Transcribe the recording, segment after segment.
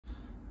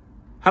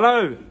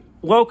Hello,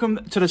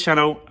 welcome to the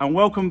channel and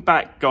welcome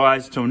back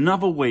guys to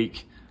another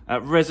week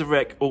at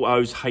Resurrect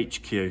Autos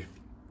HQ.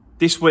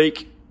 This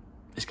week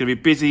it's going to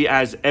be busy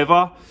as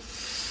ever.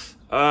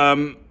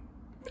 Yeah,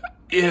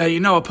 you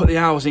know I put the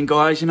hours in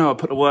guys, you know I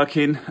put the work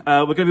in.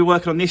 We're going to be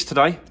working on this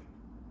today.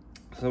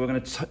 So we're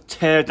going to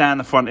tear down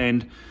the front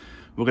end.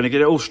 We're going to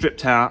get it all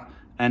stripped out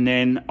and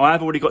then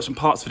I've already got some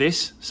parts for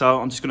this. So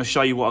I'm just going to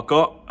show you what I've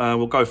got.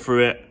 We'll go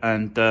through it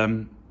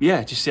and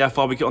yeah, just see how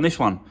far we get on this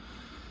one.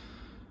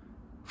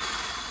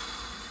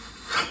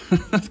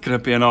 It's going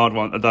to be an hard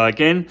one today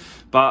again,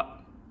 but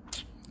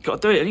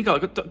got to do it. You got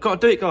to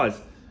do it, guys.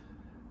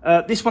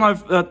 This one,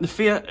 the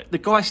Fiat, the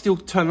guy's still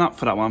turning up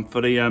for that one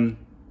for the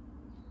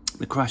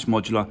crash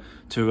modular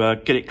to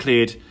get it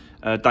cleared.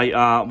 Data.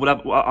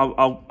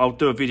 I'll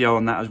do a video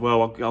on that as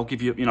well. I'll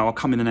give you, I'll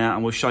come in and out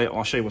and we'll show you.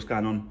 I'll show you what's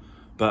going on.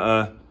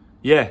 But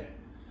yeah,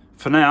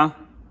 for now,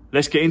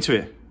 let's get into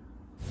it.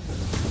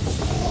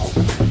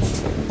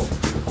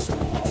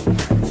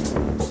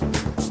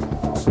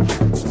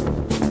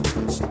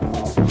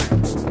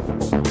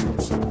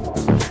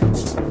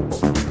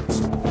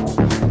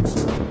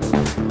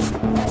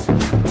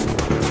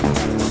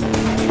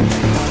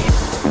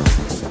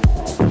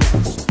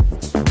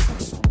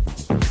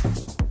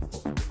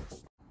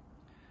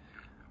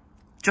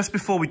 Just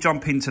before we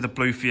jump into the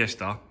blue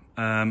Fiesta,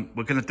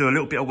 we're going to do a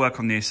little bit of work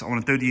on this. I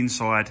want to do the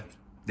inside.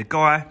 The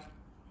guy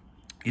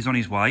is on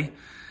his way.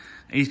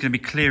 He's going to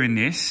be clearing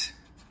this,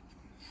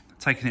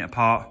 taking it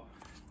apart,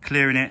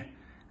 clearing it,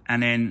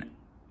 and then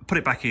put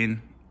it back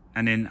in.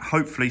 And then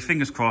hopefully,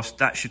 fingers crossed,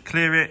 that should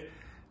clear it.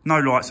 No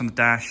lights on the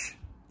dash,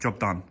 job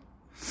done.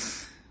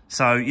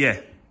 So yeah,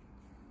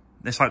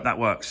 let's hope that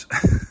works.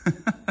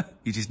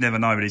 You just never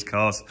know with these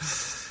cars.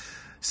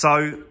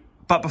 So,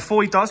 but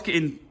before he does get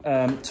in,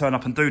 turn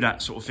up and do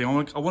that sort of thing,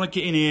 I want to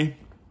get in here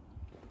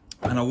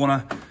and I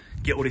want to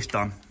get all this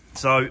done.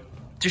 So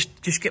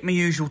just get my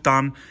usual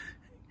done,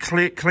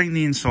 clean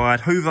the inside,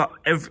 hoover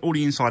all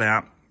the inside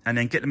out, and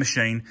then get the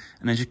machine,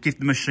 and then just give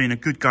the machine a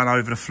good gun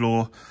over the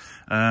floor,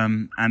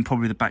 and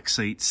probably the back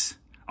seats.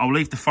 I'll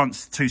leave the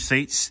front two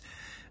seats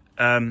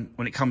when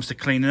it comes to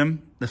cleaning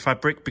them, the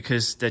fabric,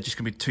 because they're just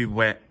going to be too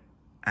wet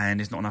and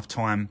there's not enough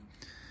time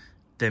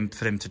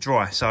for them to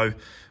dry. So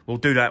we'll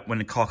do that when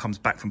the car comes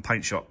back from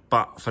paint shop.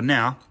 But for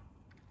now,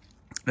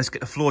 let's get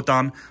the floor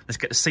done, let's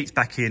get the seats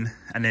back in,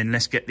 and then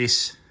let's get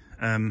this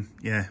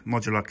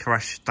modular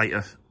crash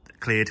data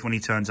cleared when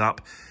he turns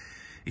up.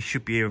 He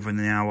should be here within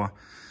an hour.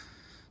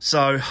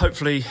 So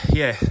hopefully,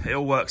 yeah, it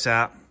all works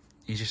out.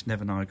 You just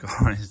never know,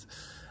 guys.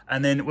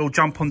 And then we'll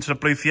jump onto the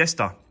blue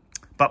Fiesta.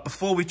 But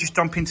before we just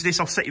jump into this,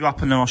 I'll set you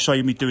up and then I'll show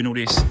you me doing all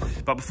this.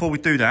 But before we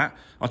do that,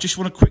 I just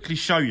want to quickly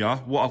show you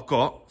what I've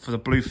got for the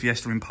blue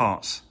Fiesta in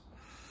parts.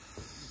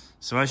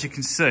 So as you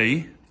can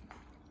see,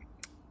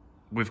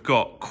 we've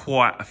got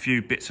quite a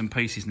few bits and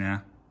pieces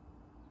now.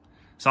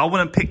 So I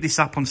want to pick this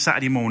up on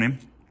Saturday morning.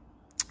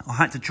 I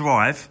had to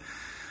drive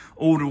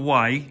all the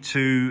way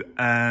to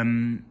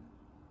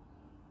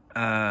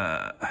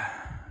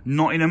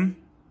Nottingham.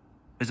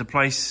 There's a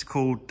place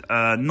called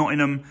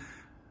Nottingham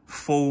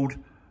Ford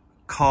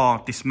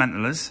Car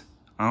Dismantlers.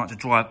 I had to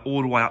drive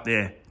all the way up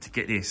there to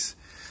get this.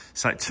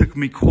 So it took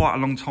me quite a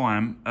long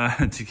time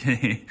to get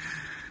here,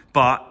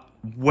 but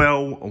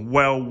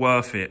well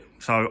worth it.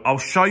 So I'll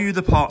show you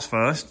the parts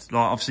first,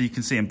 like obviously you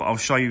can see them, but I'll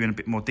show you in a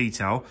bit more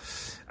detail,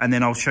 and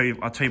then I'll tell you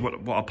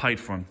what I paid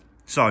for them.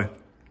 So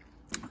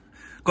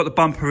got the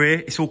bumper here,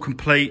 it's all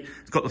complete,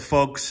 it's got the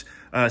fogs,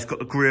 it's got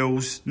the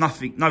grills,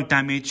 nothing, no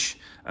damage,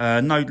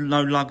 no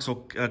lugs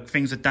or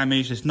things are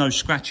damaged, there's no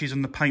scratches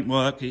on the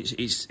paintwork.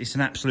 It's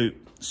an absolute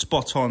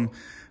spot on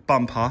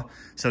bumper,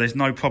 so there's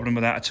no problem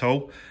with that at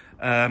all.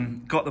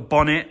 Got the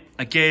bonnet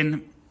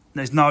again.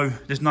 There's nothing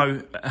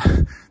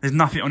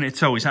on it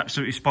at all. It's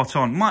absolutely spot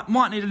on.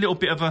 Might need a little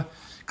bit of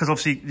because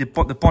obviously the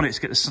bonnets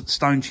get the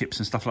stone chips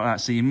and stuff like that.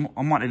 So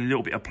I might need a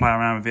little bit of play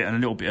around with it and a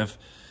little bit of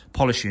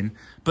polishing,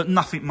 but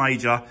nothing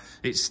major.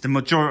 It's the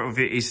majority of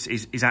it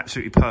is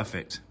absolutely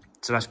perfect.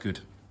 So that's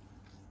good.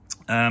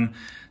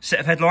 Set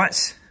of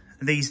headlights.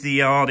 These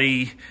are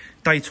the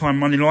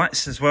daytime running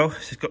lights as well. So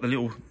it's got the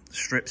little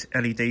strips,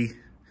 LED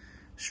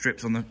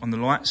strips on the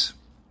lights.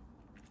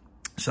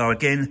 So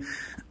again,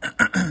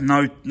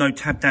 no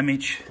tab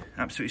damage,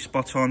 absolutely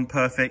spot on,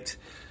 perfect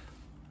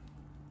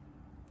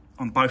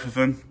on both of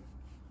them.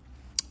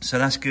 So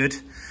that's good.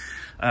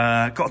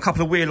 Got a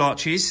couple of wheel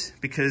arches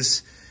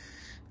because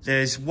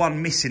there's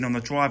one missing on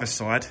the driver's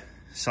side.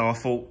 So I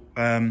thought,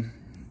 and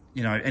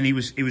he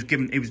was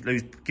giving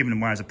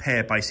them away as a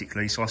pair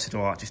basically. So I said,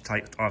 all right,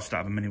 I'll just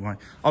have them anyway.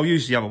 I'll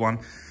use the other one.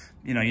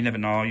 You never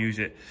know, I'll use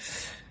it.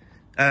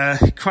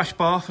 Crash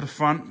bar for the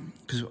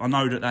front, because I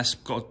know that's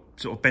got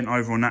sort of bent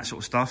over on that sort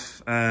of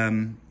stuff.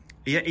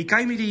 He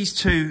gave me these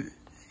two.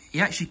 He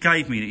actually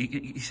gave me,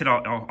 he said,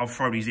 I'll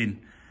throw these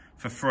in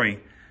for free,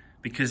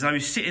 because they were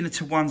sitting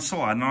to one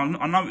side and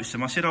I noticed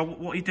them. I said, oh,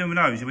 what are you doing with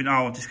those? He went,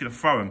 oh, I'm just going to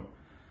throw them.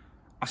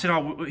 I said,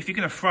 oh, if you're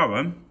going to throw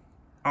them,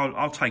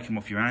 I'll take them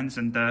off your hands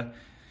and,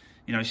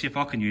 see if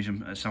I can use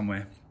them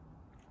somewhere.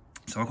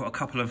 So I've got a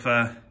couple of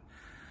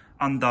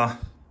under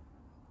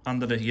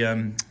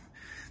the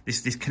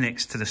this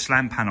connects to the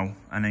slam panel,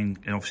 and then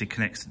it obviously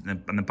connects,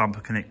 and the bumper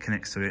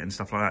connects to it and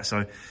stuff like that.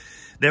 So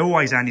they're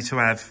always handy to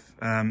have.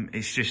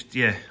 It's just,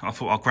 yeah, I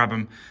thought I'll grab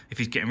them if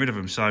he's getting rid of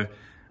them. So,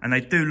 and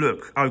they do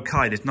look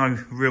okay. There's no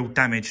real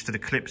damage to the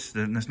clips.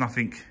 There's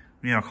nothing,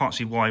 you know, I can't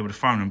see why he would have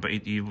thrown them, but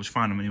he was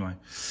throwing them anyway.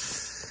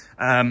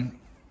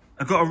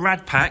 I've got a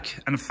rad pack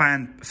and a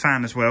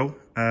fan as well,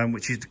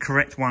 which is the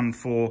correct one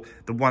for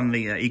the 1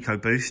 litre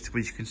EcoBoost,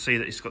 which you can see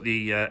that it's got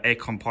the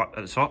aircon pipe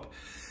at the top.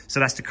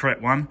 So that's the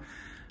correct one.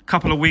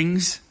 Couple of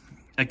wings.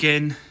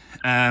 Again,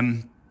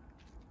 I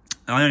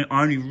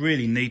only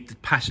really need the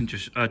passenger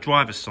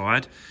driver's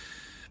side,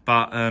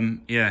 but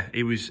yeah,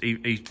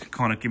 he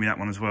kind of gave me that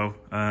one as well.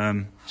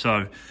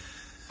 So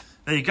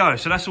there you go.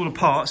 So that's all the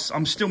parts.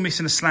 I'm still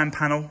missing a slam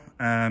panel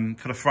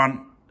for the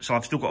front, so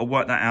I've still got to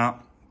work that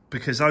out,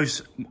 because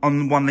those on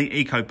the 1 litre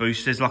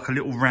EcoBoost, there's like a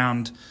little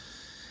round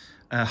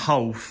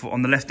hole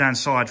on the left hand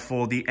side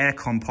for the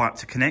aircon pipe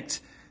to connect.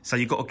 So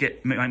you've got to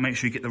make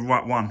sure you get the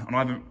right one, and I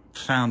haven't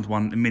found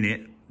one in a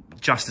minute,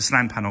 just a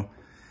slam panel.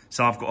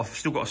 So I've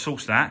still got to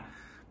source that.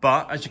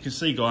 But as you can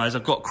see, guys,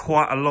 I've got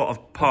quite a lot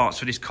of parts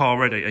for this car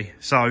ready.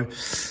 So,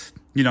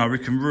 you know, we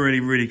can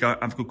really go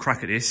have a good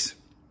crack at this.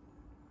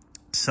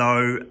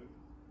 So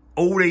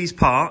all these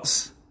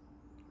parts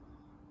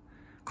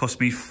cost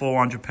me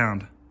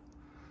 £400,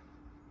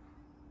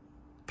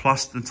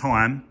 plus the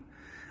time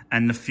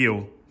and the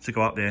fuel to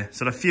go up there.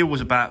 So the fuel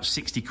was about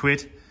 60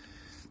 quid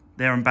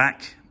there and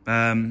back,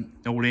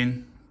 all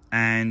in.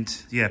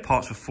 And yeah,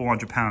 parts were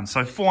 £400.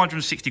 So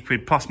 460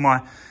 quid plus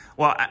my,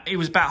 well, it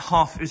was about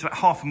half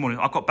the morning.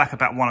 I got back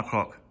about 1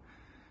 o'clock.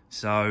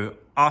 So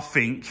I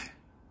think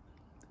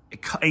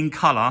in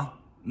colour,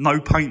 no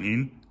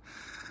painting,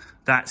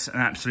 that's an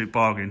absolute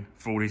bargain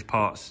for all these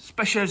parts,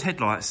 especially those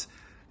headlights.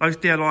 Those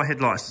DLI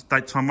headlights,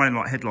 daytime running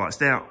light headlights,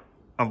 they are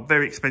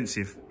very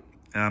expensive.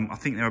 I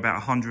think they're about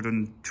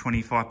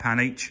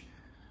 £125 each,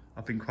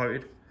 I've been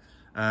quoted.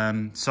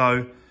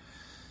 So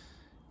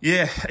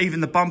yeah,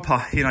 even the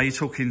bumper, you know, you're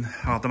talking,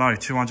 I don't know,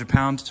 £200,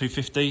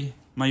 £250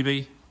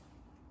 maybe.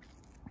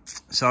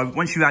 So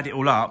once you add it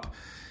all up,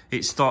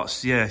 it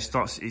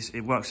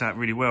works out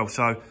really well.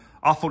 So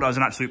I thought that was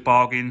an absolute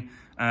bargain.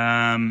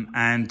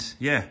 And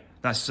yeah,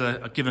 that's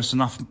given us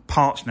enough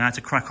parts now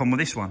to crack on with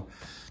this one.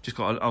 Just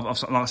got,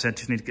 like I said,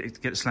 just need to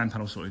get the slam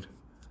panel sorted.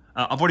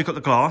 I've already got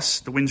the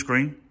glass, the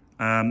windscreen.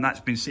 That's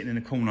been sitting in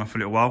the corner for a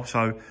little while,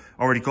 so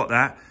I already got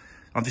that.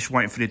 I'm just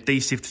waiting for the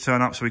adhesive to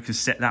turn up so we can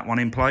set that one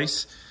in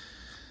place.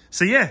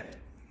 So yeah,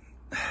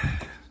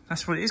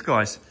 that's what it is,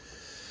 guys.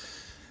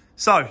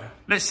 So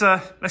let's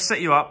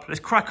set you up.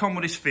 Let's crack on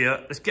with this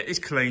Fiat. Let's get this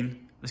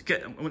clean. Let's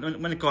get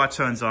when the guy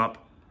turns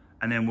up,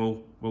 and then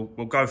we'll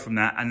go from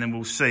that, and then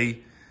we'll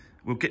see.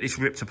 We'll get this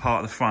ripped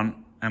apart at the front,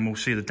 and we'll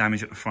see the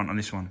damage at the front on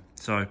this one.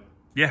 So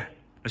yeah,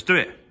 let's do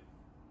it.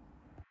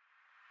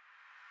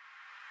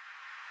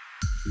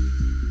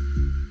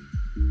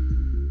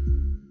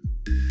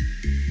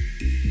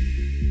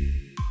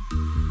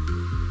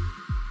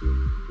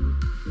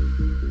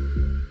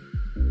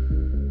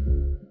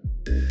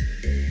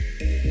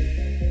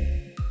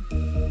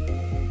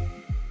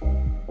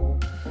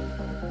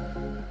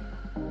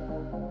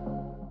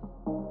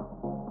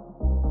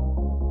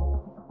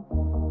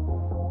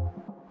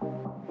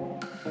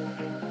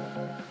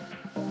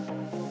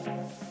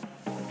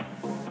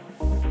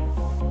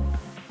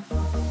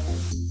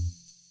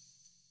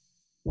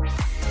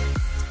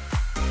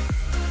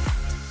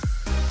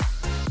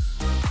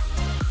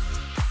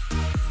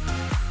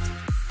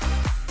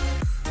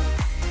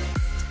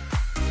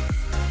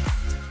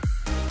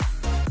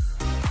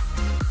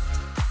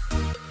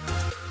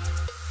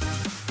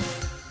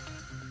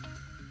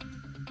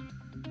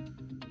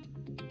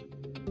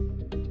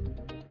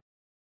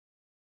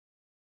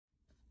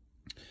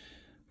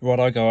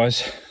 Righto,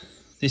 guys,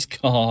 this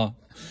car,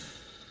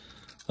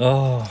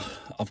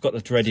 I've got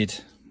the dreaded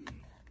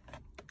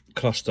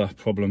cluster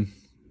problem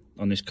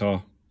on this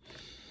car.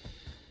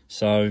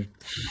 So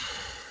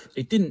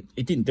it didn't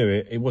do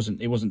it. It wasn't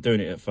doing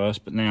it at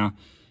first, but now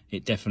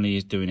it definitely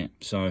is doing it.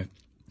 So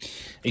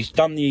he's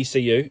done the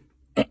ECU,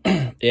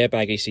 the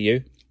airbag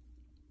ECU.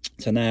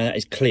 So now that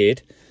is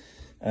cleared.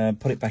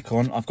 Put it back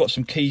on. I've got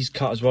some keys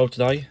cut as well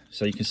today,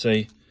 so you can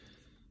see.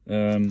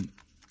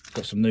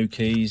 Got some new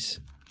keys.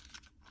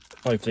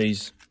 Both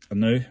these are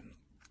new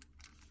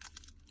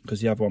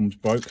because the other one was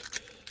broke.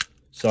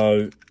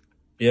 So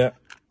yeah,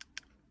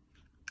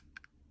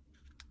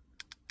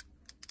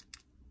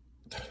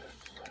 there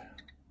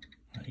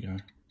you go.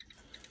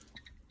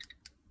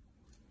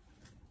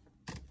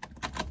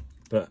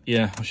 But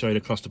yeah, I'll show you the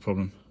cluster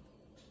problem.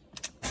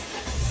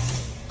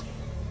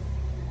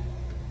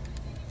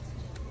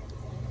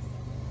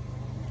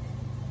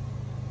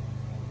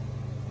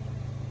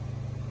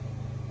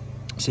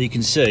 So you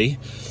can see.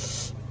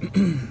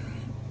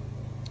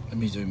 Let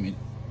me zoom in.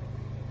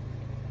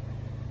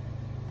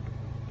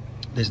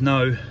 There's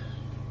no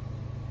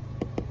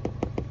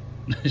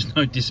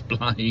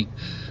display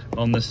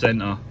on the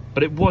center,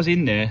 but it was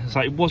in there, so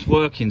it was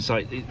working. So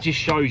it just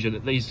shows you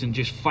that these can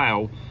just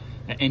fail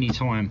at any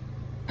time.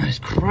 It's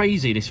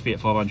crazy, this Fiat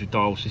 500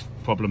 dials, this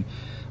problem.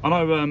 I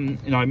know,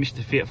 you know,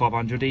 Mr. Fiat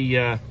 500,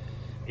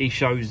 he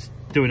shows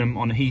doing them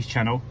on his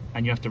channel,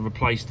 and you have to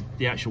replace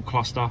the actual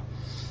cluster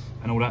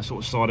and all that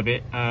sort of side of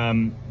it.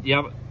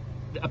 Yeah,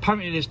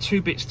 apparently there's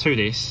two bits to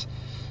this.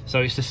 So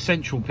it's the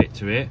central bit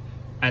to it,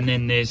 and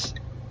then there's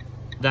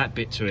that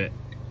bit to it,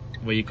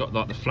 where you've got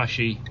like the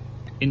flashy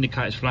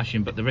indicators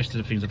flashing, but the rest of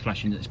the things are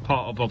flashing. It's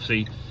part of, obviously,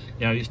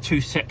 you know, there's two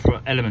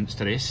separate elements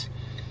to this,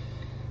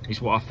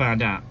 is what I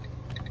found out.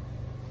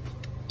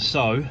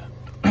 So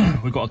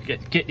we've got to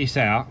get this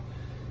out,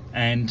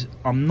 and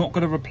I'm not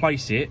going to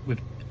replace it with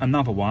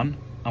another one.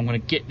 I'm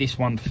going to get this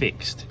one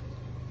fixed.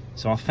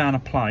 So I found a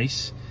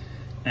place,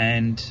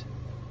 and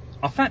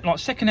I found like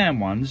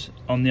second-hand ones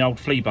on the old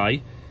flea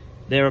bay.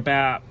 They're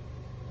about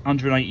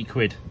 180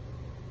 quid,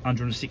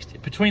 160,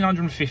 between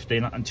 150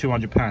 and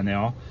 200 pound they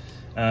are,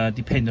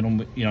 depending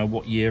on, you know,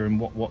 what year and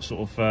what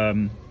sort of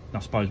I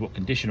suppose what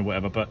condition or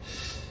whatever. But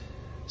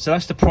so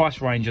that's the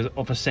price range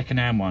of a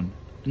second-hand one.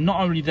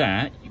 Not only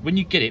that, when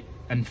you get it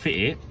and fit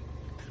it,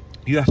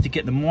 you have to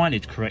get the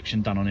mileage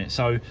correction done on it.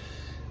 So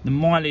the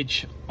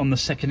mileage on the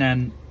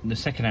second-hand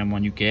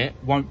one you get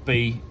won't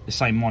be the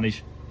same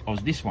mileage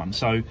as this one.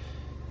 So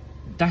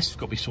that's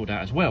got to be sorted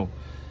out as well.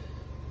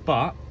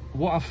 But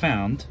what I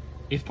found,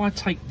 if I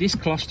take this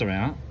cluster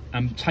out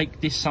and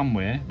take this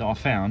somewhere that I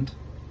found,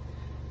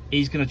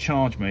 he's going to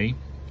charge me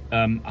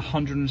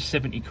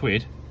 170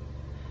 quid,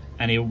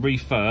 and he'll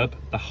refurb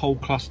the whole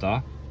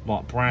cluster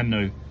like brand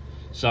new.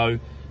 So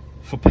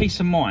for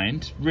peace of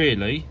mind,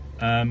 really,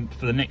 for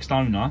the next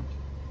owner,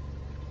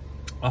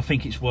 I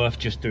think it's worth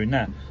just doing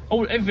that.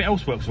 Oh, everything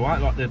else works all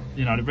right, like the,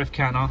 you know, the rev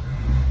counter,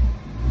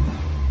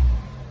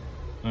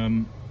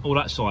 all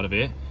that side of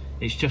it.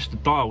 It's just the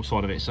dial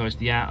side of it, so it's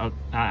the outer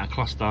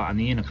cluster and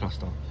the inner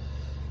cluster.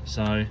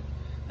 So, and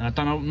I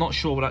don't know, I'm not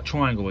sure what that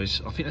triangle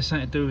is. I think there's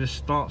something to do with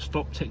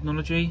start-stop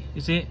technology,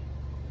 is it?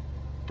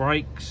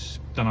 Brakes,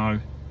 don't know.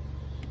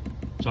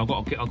 So I've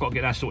got to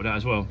get that sorted out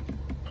as well.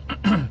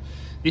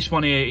 This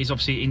one here is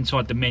obviously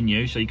inside the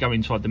menu, so you go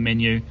inside the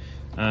menu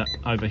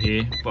over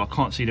here, but I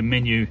can't see the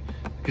menu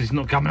because it's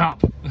not coming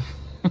up.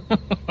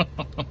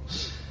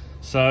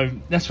 So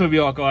that's where we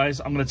are, guys.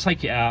 I'm going to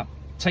take it out,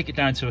 take it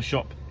down to a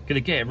shop, going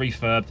to get it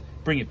refurbed,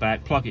 bring it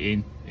back, plug it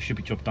in. It should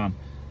be job done.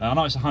 I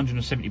know it's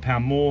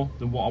 £170 more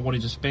than what I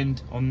wanted to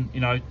spend on, you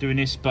know, doing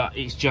this, but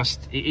it's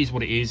just, it is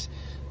what it is.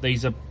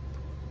 These are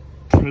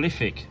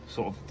prolific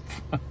sort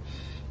of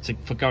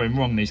for going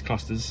wrong, these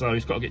clusters, so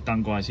it's got to get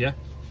done, guys. Yeah,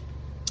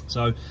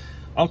 so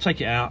I'll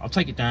take it out, I'll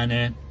take it down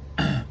there,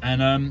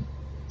 and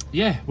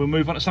yeah, we'll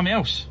move on to something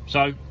else.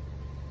 So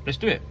let's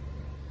do it.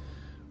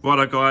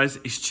 Righto, guys,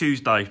 it's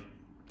Tuesday.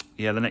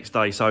 Yeah, the next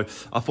day. So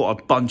I thought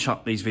I'd bunch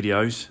up these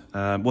videos.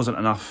 Wasn't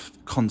enough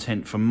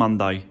content from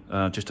Monday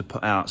just to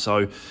put out.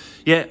 So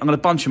yeah, I'm going to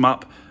bunch them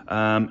up.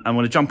 I'm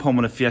going to jump on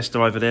with the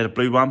Fiesta over there, the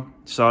blue one.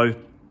 So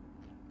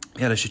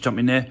yeah, let's just jump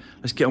in there.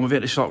 Let's get on with it.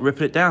 Let's start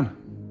ripping it down.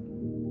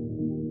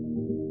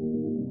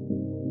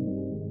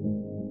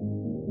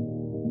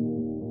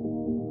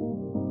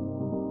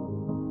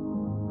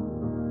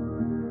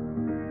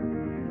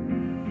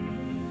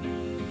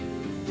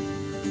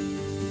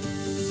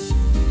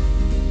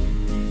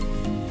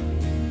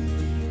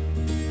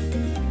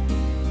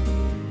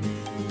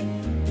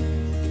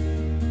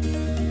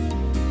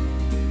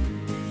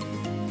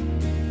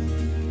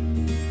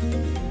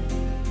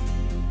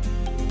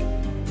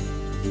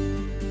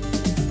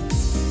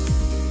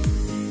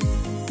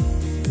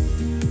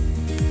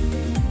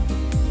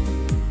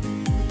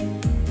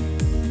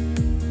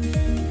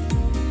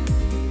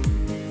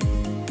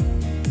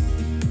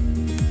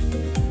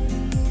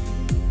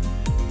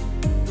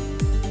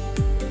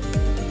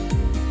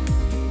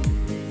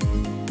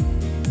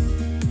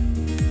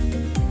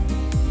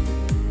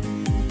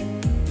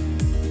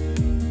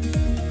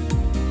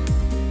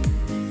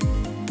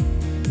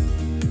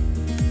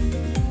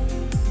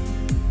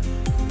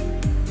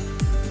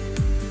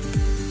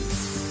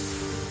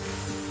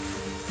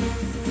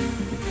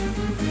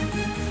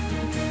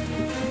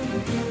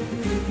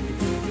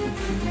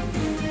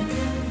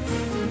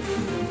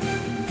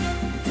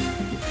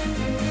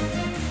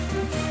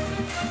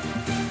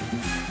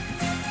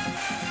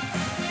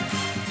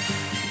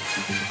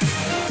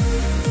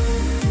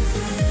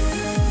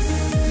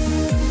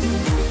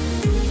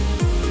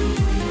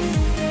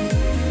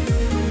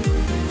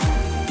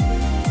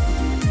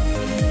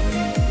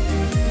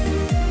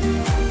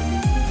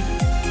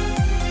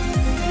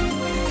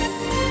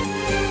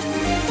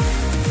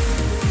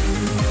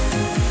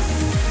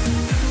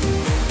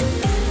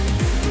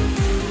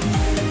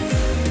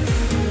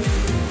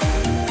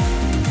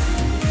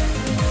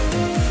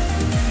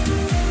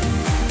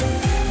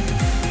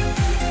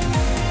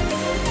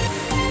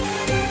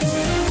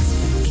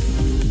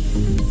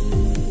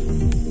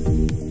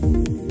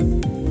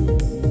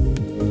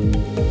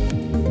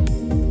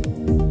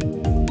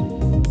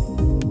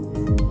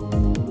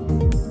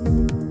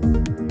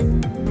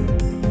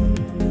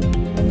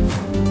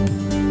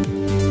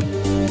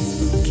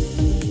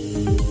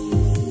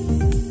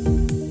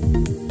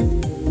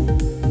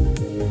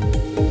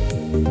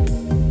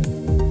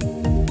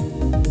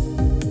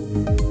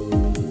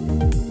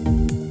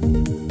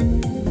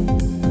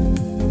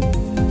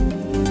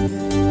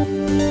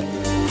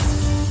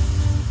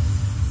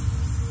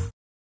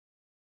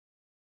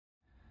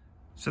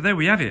 So there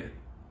we have it.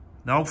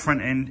 The whole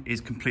front end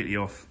is completely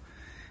off.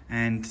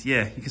 And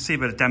yeah, you can see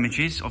where the damage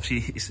is.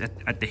 Obviously it's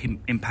at the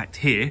impact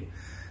here.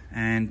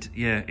 And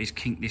yeah, it's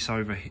kinked this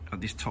over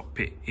at this top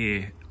bit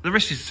here. The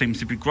rest seems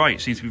to be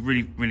great. Seems to be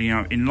really, really, you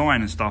know, in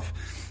line and stuff.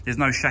 There's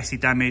no chassis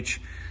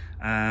damage.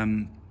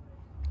 Nothing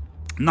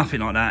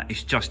like that.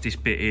 It's just this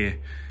bit here.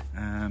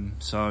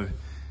 So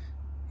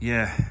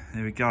yeah,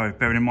 there we go.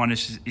 Bearing in mind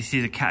this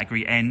is a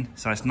category N,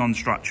 so it's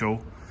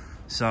non-structural.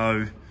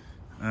 So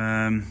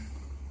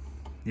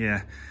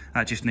yeah,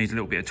 that just needs a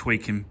little bit of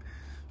tweaking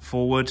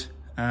forward,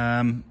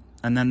 and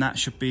then that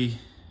should be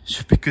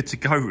good to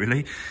go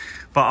really.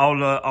 But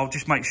I'll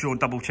just make sure,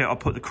 double check. I'll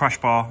put the crash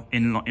bar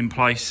in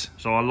place,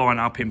 so I'll line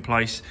it up in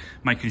place,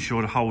 making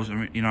sure the holes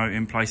are, you know,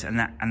 in place,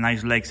 and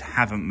those legs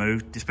haven't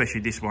moved,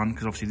 especially this one,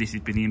 because obviously this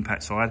has been the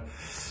impact side.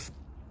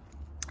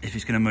 If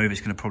it's going to move,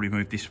 it's going to probably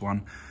move this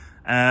one.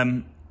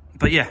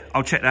 But yeah,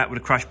 I'll check that with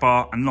a crash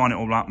bar and line it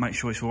all up, make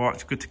sure it's all right,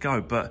 it's good to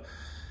go. But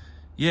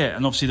yeah,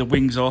 and obviously the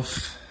wing's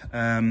off.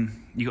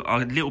 You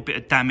got a little bit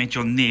of damage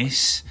on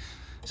this,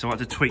 so I had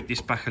to tweak this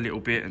back a little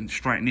bit and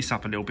straighten this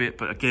up a little bit.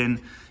 But again,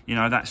 you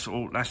know, that's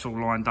all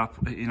lined up.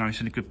 You know,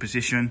 it's in a good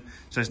position,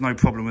 so there's no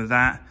problem with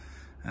that.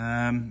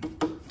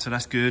 So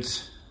that's good.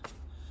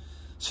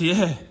 So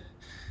yeah,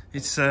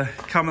 it's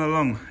coming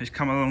along. It's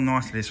coming along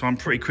nicely. So I'm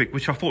pretty quick,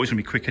 which I thought it was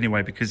gonna be quick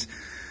anyway, because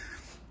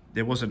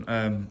there wasn't.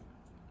 I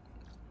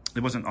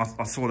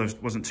saw there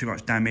wasn't too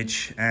much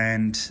damage,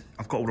 and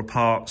I've got all the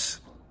parts,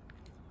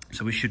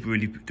 so we should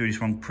really do this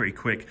one pretty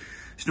quick.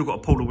 Still got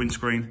to pull the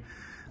windscreen.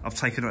 I've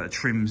taken out the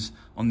trims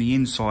on the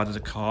inside of the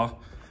car,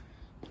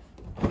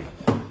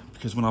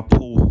 because when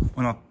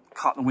I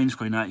cut the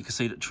windscreen out, you can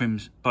see that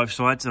trims both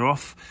sides are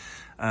off.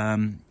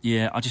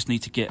 Yeah, I just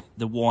need to get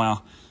the wire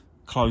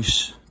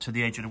close to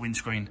the edge of the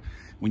windscreen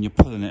when you're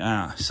pulling it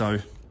out, so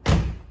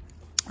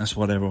that's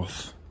why they're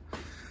off.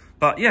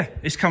 But yeah,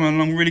 it's coming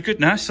along really good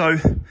now. So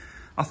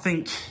I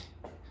think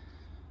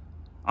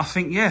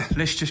yeah,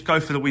 let's just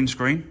go for the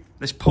windscreen.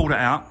 Let's pull that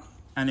out,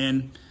 and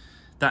then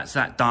that's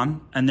that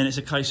done. And then it's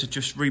a case of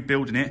just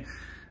rebuilding it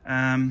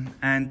and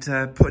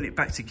putting it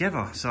back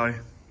together. So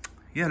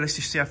yeah, let's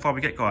just see how far we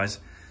get, guys.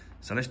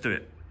 So let's do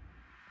it.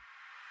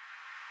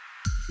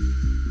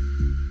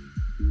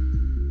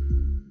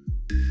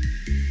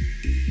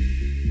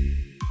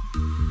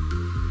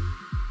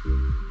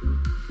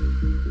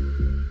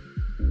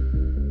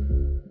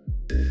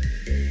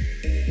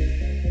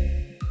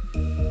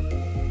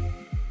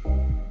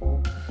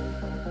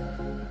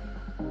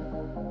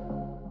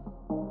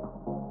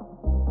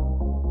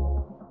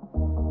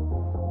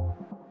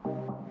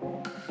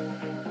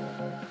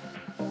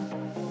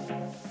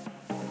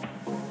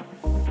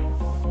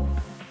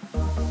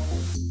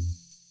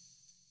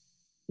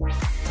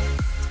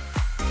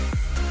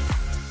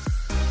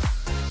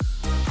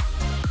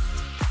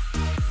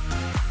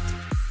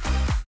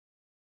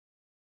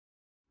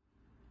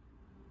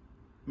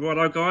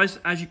 Righto guys,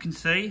 as you can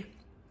see,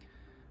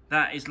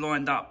 that is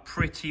lined up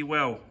pretty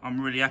well.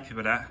 I'm really happy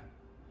with that.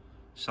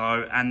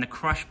 So, and the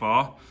crash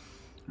bar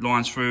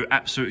lines through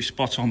absolutely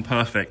spot on,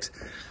 perfect.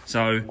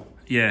 So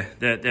yeah,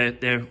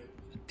 they're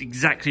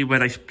exactly where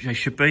they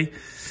should be.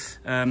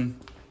 The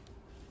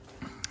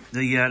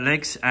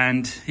legs,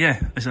 and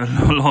yeah, it's a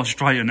lot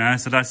straighter now.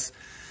 So there's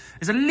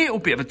a little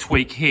bit of a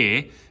tweak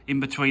here in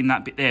between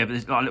that bit there, but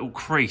there's got a little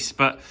crease.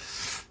 But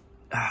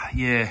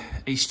yeah,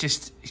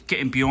 it's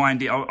getting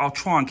behind it. I'll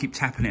try and keep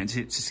tapping it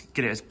to just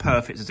get it as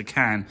perfect as I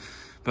can.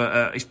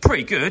 But it's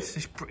pretty good.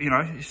 It's, you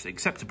know, it's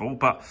acceptable.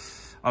 But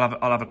I'll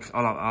have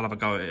a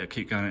go at it.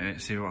 Keep going at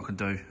it. See what I can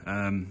do.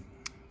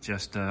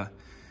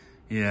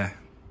 Yeah,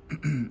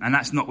 and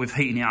that's not with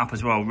heating it up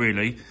as well.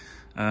 Really,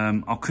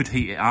 I could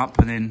heat it up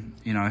and then,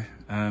 you know,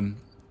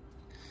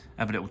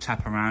 have a little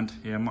tap around.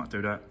 Yeah, I might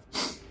do that.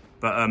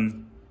 But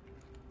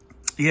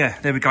yeah,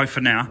 there we go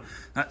for now.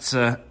 That's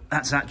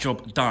that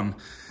job done.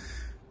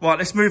 Right,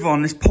 let's move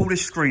on. Let's pull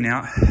this screen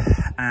out,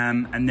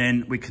 and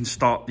then we can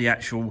start the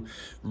actual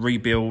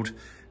rebuild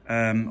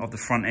of the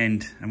front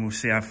end, and we'll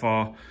see how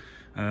far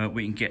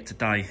we can get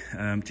today.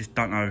 Just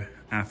don't know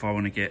how far I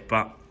want to get,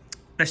 but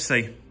let's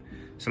see.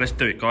 So let's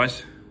do it,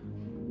 guys.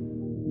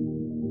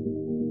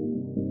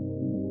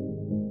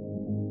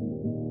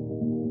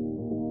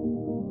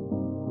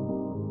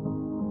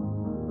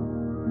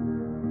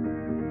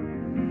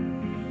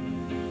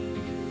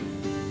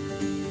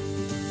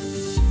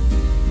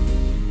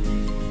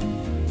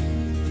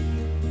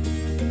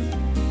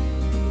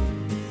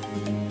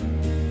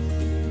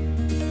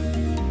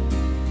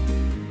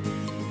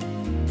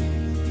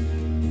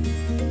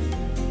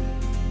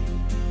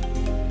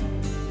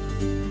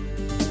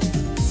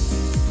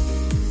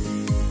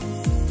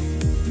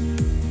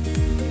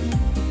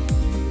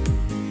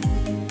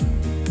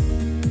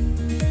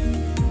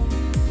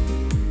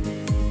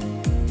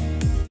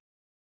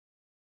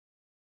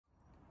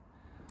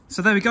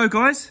 So there we go,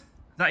 guys.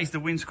 That is the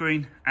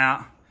windscreen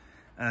out,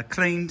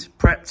 cleaned,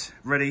 prepped,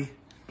 ready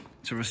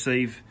to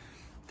receive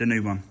the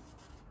new one.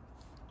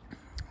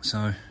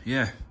 So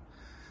yeah,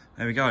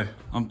 there we go.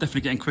 I'm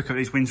definitely getting quicker at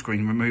these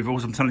windscreen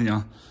removals, I'm telling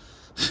you.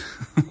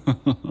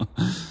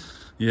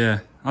 Yeah,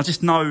 I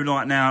just know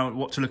like now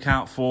what to look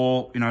out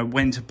for, you know,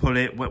 when to pull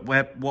it,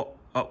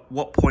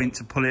 what point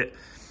to pull it.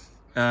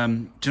 Do you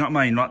know what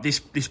I mean? Like this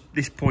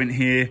point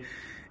here,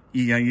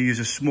 you know, you use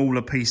a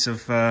smaller piece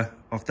of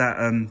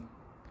that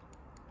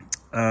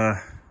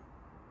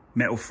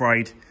metal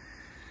frayed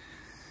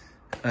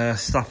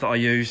stuff that I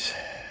use.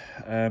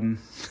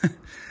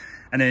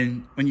 And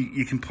then when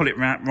you can pull it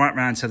right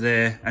round to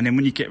there, and then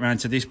when you get round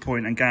to this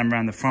point and going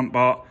around the front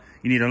bar,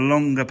 you need a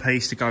longer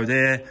piece to go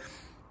there.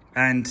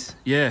 And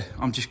yeah,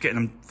 I'm just getting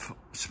them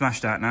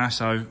smashed out now.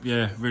 So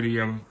yeah, really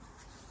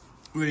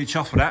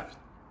chuffed with that.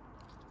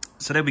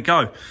 So there we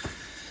go.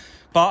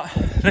 But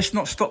let's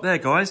not stop there,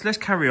 guys. Let's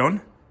carry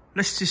on.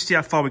 Let's just see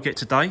how far we get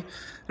today.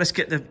 Let's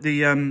get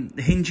the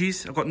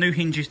hinges. I've got new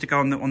hinges to go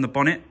on the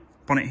bonnet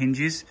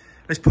hinges.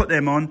 Let's put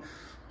them on.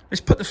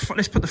 Let's put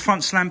the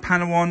front slam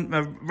panel on,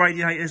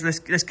 radiators.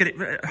 Let's get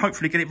it.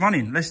 Hopefully get it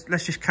running.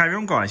 Let's just carry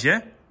on, guys.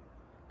 Yeah,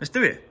 let's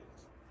do it.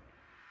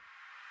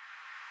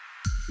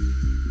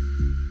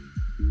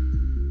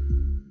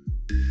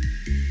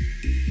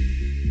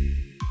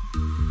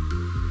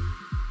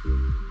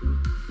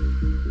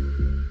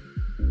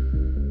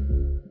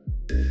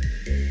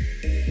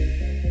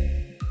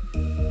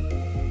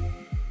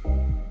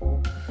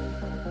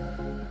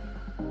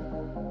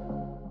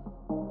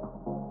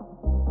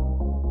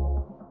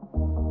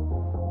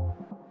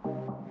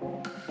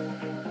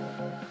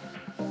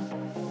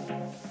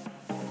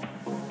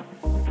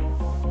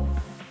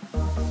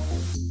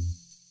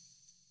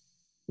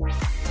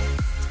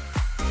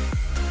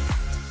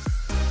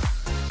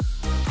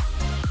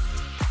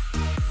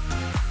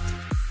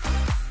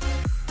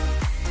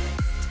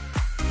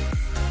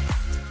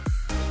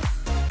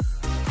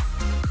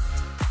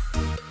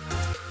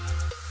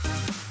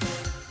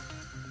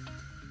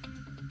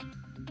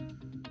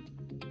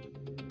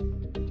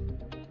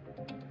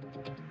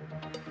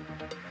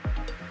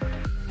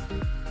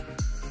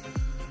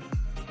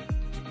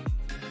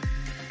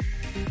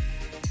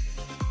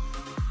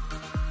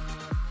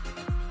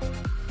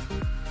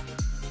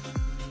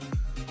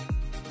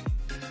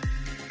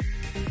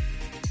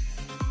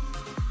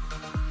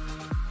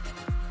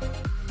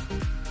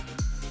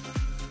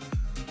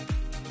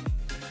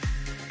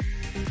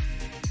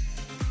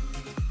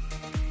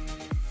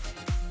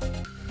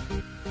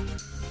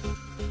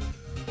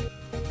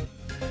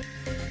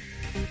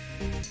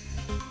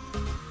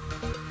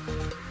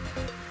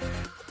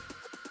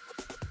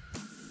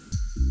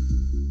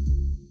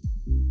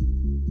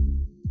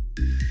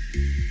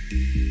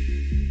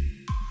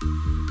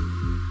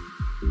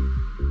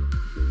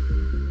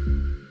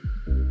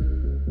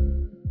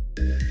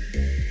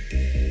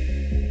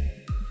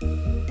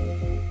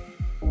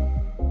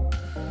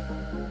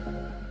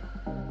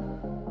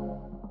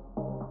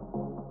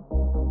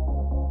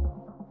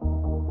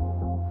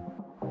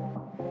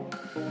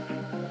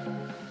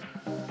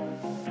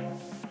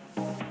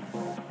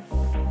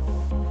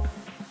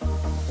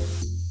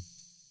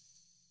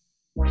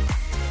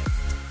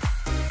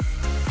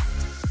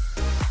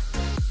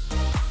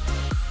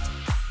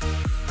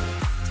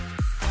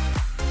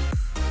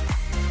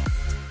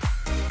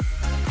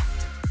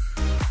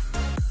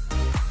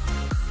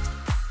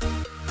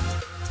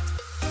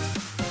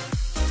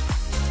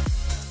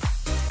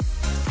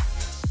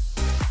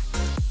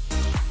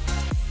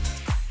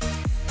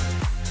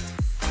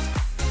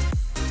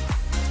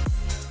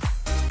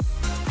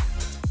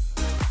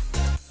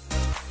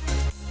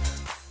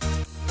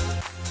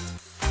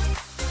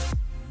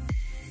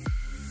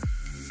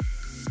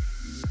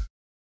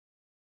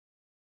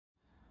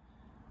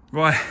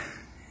 Right,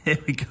 here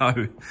we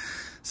go.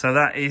 So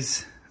that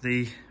is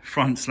the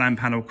front slam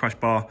panel, crush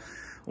bar,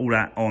 all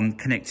that on,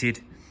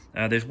 connected.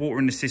 There's water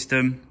in the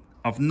system.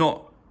 I've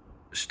not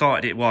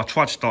started it. Well, I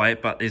tried to start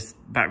it, but this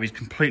battery's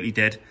completely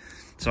dead.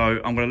 So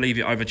I'm going to leave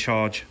it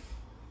overcharge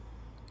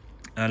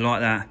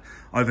like that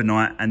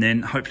overnight. And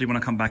then hopefully when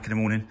I come back in the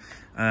morning,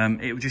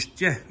 it will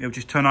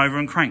just turn over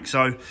and crank.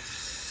 So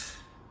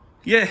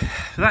yeah,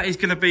 that is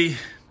going to be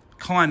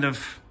kind of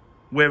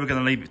where we're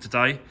going to leave it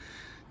today.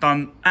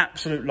 Done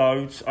absolute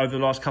loads over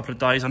the last couple of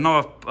days. I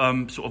know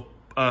I've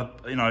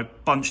you know,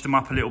 bunched them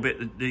up a little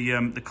bit,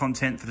 the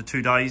content for the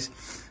 2 days,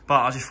 but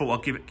I just thought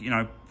I'd give it, you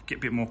know, get a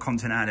bit more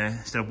content out there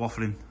instead of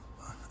waffling.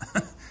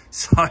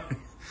 So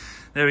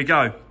there we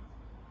go.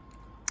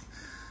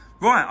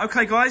 Right,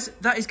 okay guys,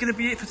 that is going to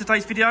be it for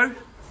today's video.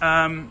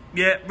 Yeah,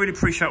 really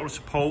appreciate all the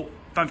support.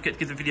 Don't forget to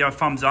give the video a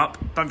thumbs up.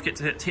 Don't forget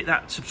to hit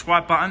that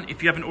subscribe button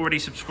if you haven't already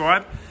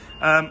subscribed.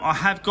 I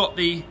have got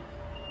the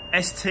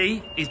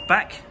ST is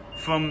back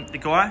from the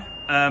guy,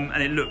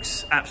 and it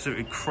looks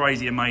absolutely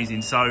crazy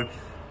amazing. So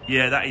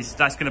yeah,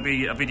 that's going to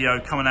be a video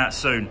coming out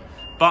soon.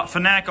 But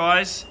for now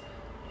guys,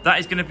 that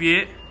is going to be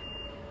it.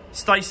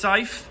 Stay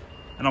safe,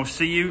 and I'll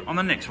see you on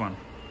the next one.